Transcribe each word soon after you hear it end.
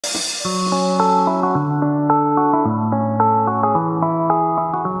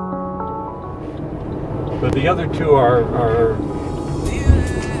But the other two are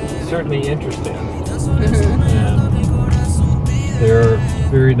certainly interesting. And they're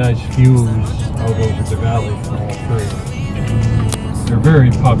very nice views out over the valley for all three. They're very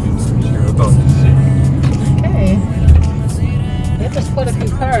popular, as you're about to see. Okay. They just put a few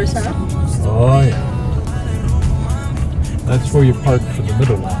cars, huh? Oh yeah. That's where you park for the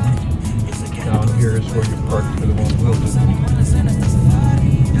middle one. Down here is where you park for the one we'll do.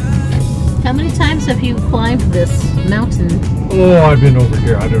 How many times have you climbed this mountain? Oh, I've been over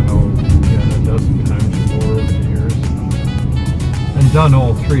here, I don't know, a dozen times or more over the years. And done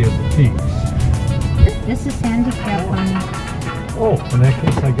all three of the peaks. This is handicap on. Oh, in that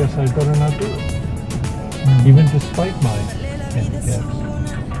case, I guess I'd better not do it. Even despite my handicaps.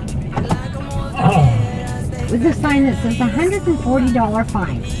 With a sign that says $140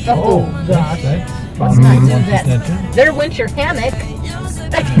 fine. Oh gosh. That's Let's not do one's that. attention. Their winter hammock.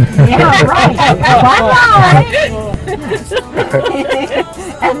 Yeah, right.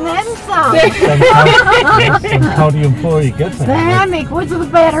 And then some. Some county employee gets it. The hammock was the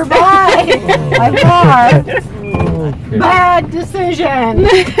better buy. By far. Okay. Bad decision.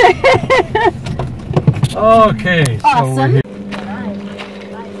 Okay. So Awesome. we're here.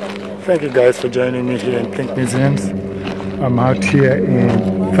 Thank you guys for joining me here in Think Museums. I'm out here in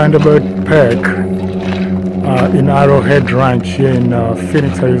Thunderbird Park in Arrowhead Ranch here in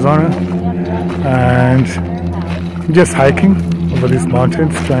Phoenix, Arizona, and just hiking over these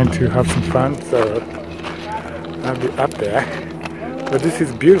mountains, trying to have some fun. So I'll be up there, but this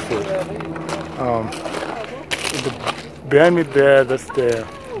is beautiful. Behind me there, that's the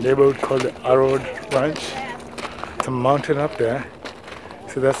neighborhood called the Arrowhead Ranch. It's a mountain up there.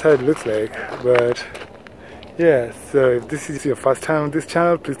 So that's how it looks like. But yeah, so if this is your first time on this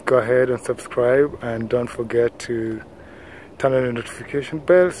channel, please go ahead and subscribe, and don't forget to turn on the notification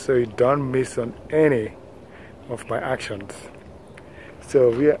bell so you don't miss on any of my actions.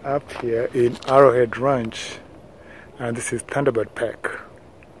 So we are up here in Arrowhead Ranch, and this is Thunderbird Park.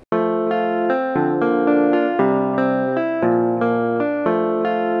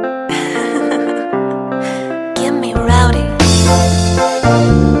 Get me rowdy.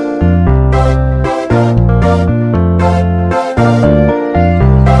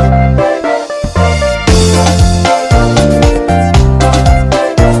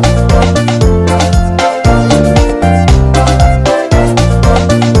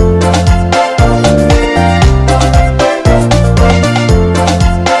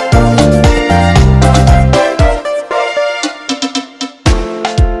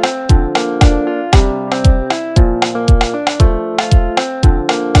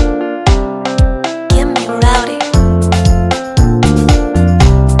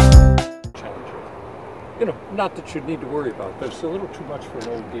 Not that you'd need to worry about. There's a little too much for an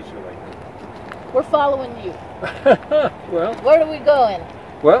old geezer like me. We're following you. Well, Where are we going?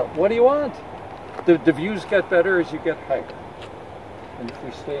 well, what do you want? The views get better as you get higher. And if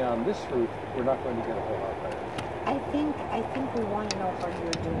we stay on this route, we're not going to get a whole lot better. I think we want to know what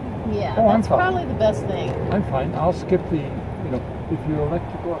you're doing. Yeah, Oh, I'm that's fine. probably the best thing. I'm fine. I'll skip the, if you elect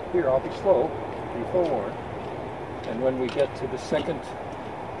to go up here, I'll be slow, be forewarned. And when we get to the second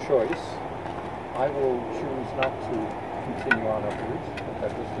choice, I will choose not to continue on upwards, but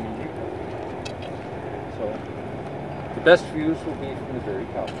that doesn't mean you can. So, the best views will be from the very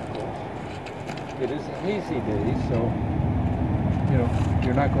top, of course. It is a hazy day, so,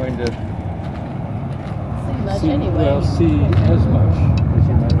 you're not going to See much anyway. see as much as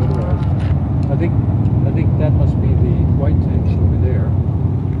you might otherwise. I think that must be the white tanks over there,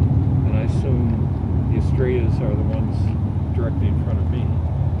 and I assume the Estrellas are the ones directly in front of me.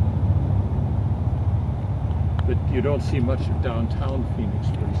 But you don't see much of downtown Phoenix,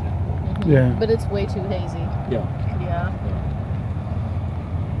 for example. Yeah. But it's way too hazy. Yeah. Yeah.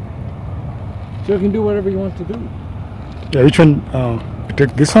 So you can do whatever you want to do. Yeah, which one? You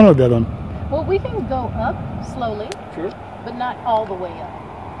take this one or the other one? Well, we can go up slowly, Sure. but not all the way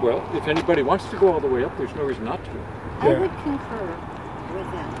up. Well, if anybody wants to go all the way up, there's no reason not to. I would concur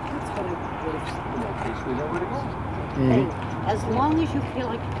with that. That's what I would have said. In that case, we know where to go. Mm-hmm. As long as you feel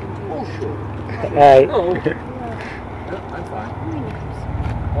like you can do it. Oh, sure. Alright. Oh, yeah, I'm fine.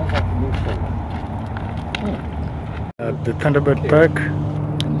 I'll have to move forward. At the Thunderbird Park,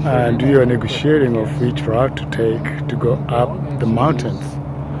 and we are negotiating of which route to take to go up the mountains.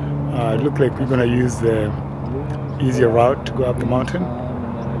 It looks like we're going to use the easier route to go up the mountain,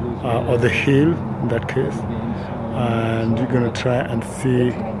 or the hill in that case, and we're going to try and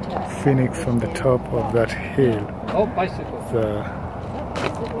see Phoenix from the top of that hill. Oh, bicycle. So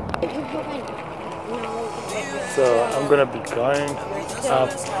So I'm gonna be going up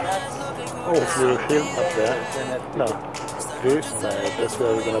this little hill up there. No, this side, that's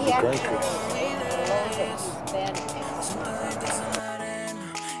where we're gonna be going to.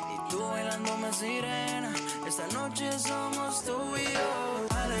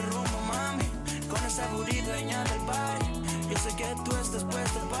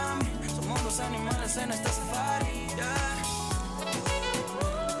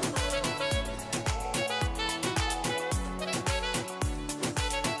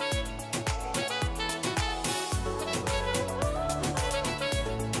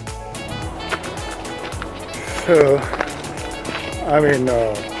 So I'm in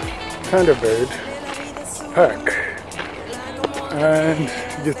Thunderbird Park and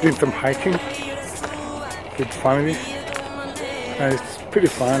just doing some hiking with family, and it's pretty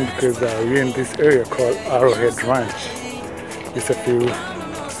fun because we're in this area called Arrowhead Ranch. It's a few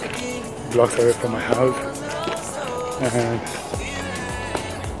blocks away from my house, and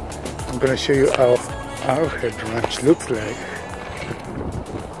I'm gonna show you how Arrowhead Ranch looks like.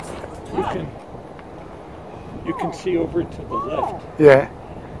 You can see over to the left. Yeah.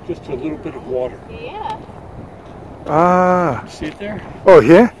 Just a little bit of water. Yeah. Ah. See it there? Oh,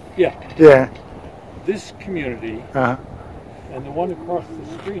 here? Yeah. Yeah. This community and the one across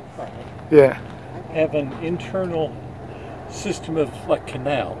the street from it have an internal system of like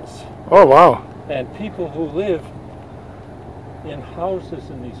canals. Oh, wow. And people who live in houses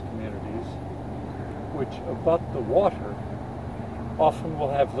in these communities which abut the water often will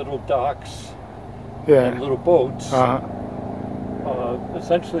have little docks and little boats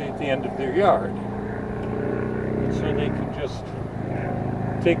essentially at the end of their yard. And so they can just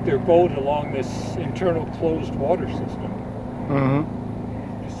take their boat along this internal closed water system.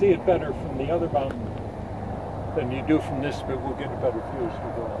 You see it better from the other mountain than you do from this, but we'll get a better view as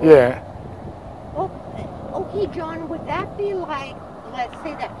we go along. Yeah. Oh, okay, John, would that be like, let's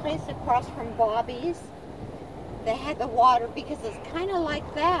say that place across from Bobby's? They had the water, because it's kind of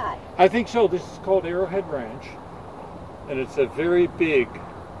like that. I think so. This is called Arrowhead Ranch, and it's a very big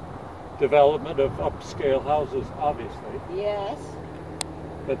development of upscale houses, obviously. Yes.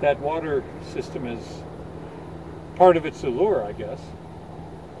 But that water system is part of its allure, I guess.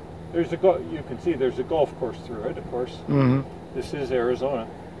 There's you can see there's a golf course through it, of course. This is Arizona.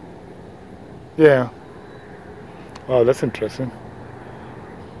 Yeah. Wow, that's interesting.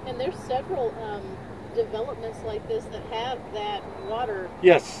 And there's several developments like this that have that water.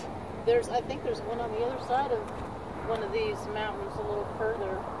 Yes. I think there's one on the other side of one of these mountains a little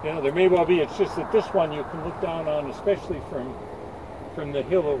further. Yeah, there may well be. It's just that this one you can look down on, especially from the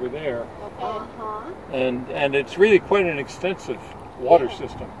hill over there. Okay. And it's really quite an extensive water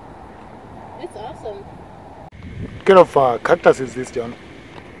system. It's awesome. What kind of cactus is this, John?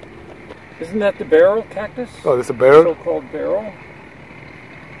 Isn't that the barrel cactus? Oh, there's a barrel? So-called barrel.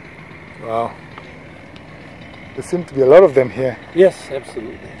 Wow. There seem to be a lot of them here. Yes,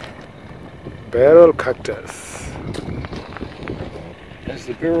 absolutely. Barrel cactus. As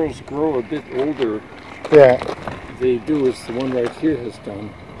the barrels grow a bit older, they do as the one right here has done.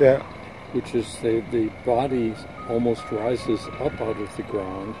 Yeah. Which is the body almost rises up out of the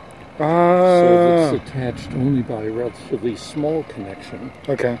ground. So it's attached only by a relatively small connection.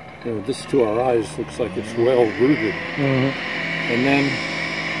 Okay. You know, this to our eyes looks like it's well rooted. And then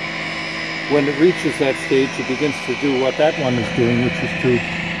when it reaches that stage, it begins to do what that one is doing, which is to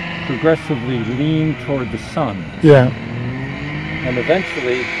progressively lean toward the sun. Yeah. And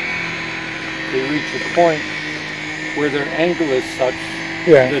eventually, they reach a point where their angle is such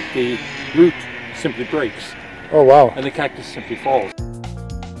that the root simply breaks. Oh, wow. And the cactus simply falls.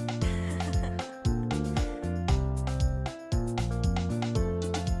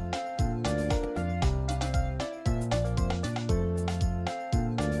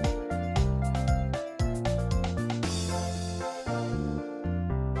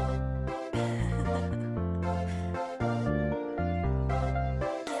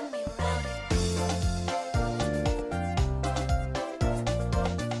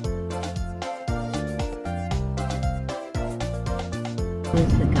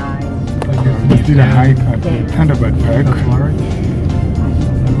 Where's the guy? Just did a hike at Thunderbird Park,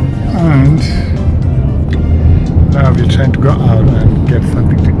 and now we're trying to go out and get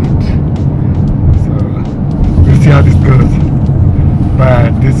something to eat. So we'll see how this goes.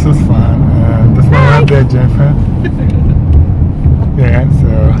 But this was fun, and that's why I'm there, Jennifer. Yeah, so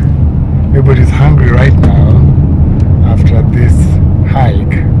everybody's hungry right now after this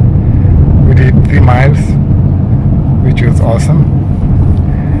hike. We did 3 miles, which was awesome.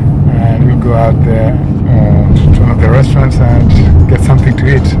 And we'll go out there to one of the restaurants and get something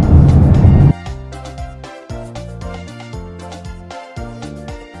to eat.